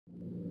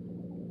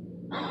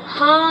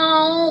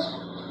Hey,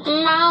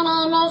 my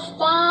name is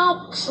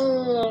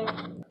Statue,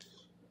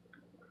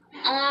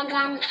 and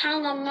I'm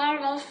kind of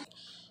nervous.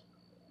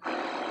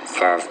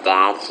 So,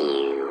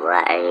 Statue,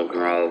 what are you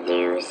going to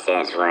do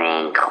since we're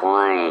in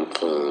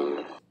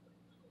quarantine?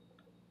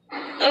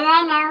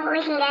 I know,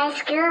 we can go to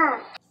school.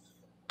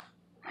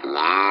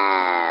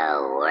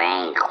 No, we're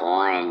in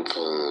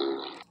quarantine.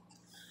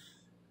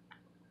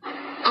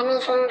 And we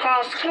can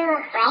go to school,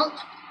 right?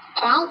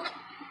 Right?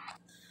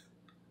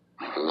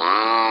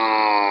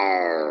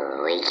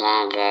 No, we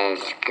can't go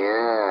to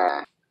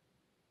school.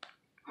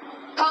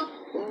 But,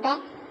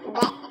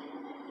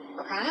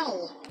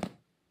 why?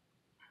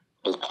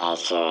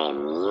 Because your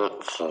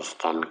immune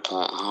system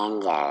can't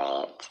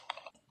handle it.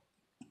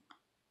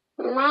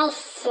 My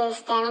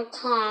system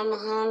can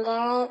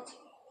handle it.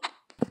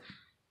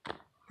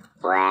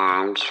 What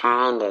I'm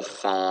trying to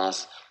say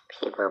is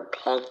people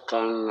pick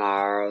their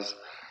nose,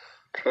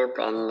 poop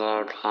in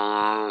their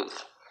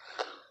pants,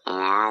 and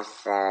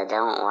also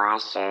don't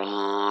wash their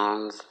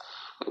hands.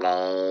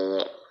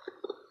 They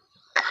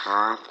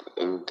cough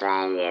in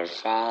front of your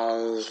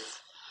face,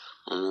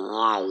 and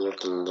yeah, you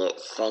can get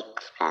sick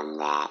from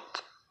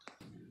that.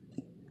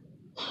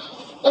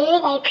 Ooh,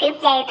 they poop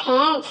their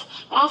pants.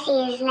 That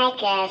seems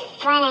like a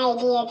fun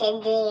idea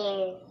to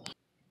do.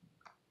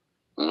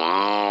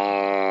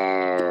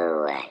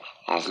 No,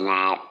 that's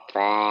not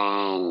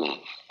fun.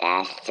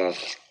 That's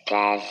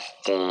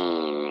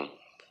disgusting.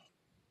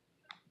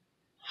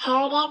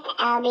 Hold up,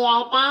 I'll be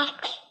right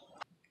back.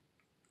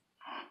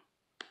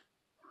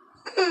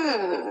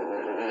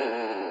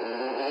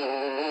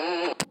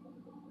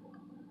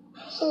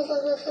 He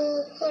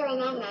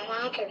went at my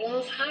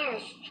raccoon's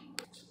house.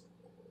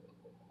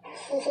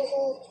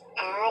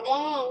 All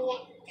done.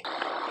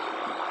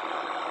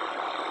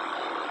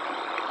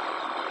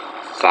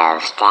 So,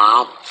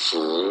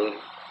 Statue,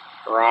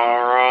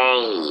 where were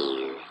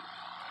you?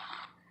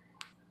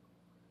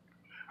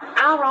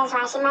 I was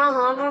washing my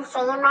hands and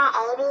singing my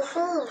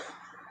ABCs.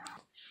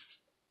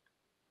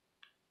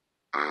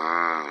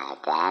 Ah,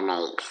 that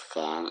makes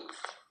sense.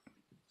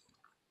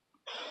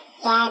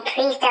 Yeah,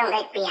 please don't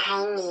look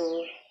behind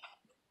you.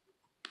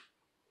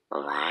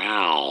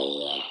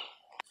 Why?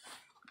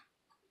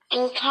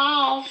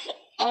 Because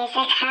it's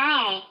a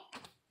car.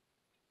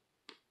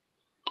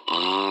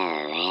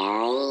 Oh,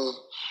 really?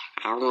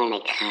 I want a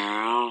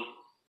car.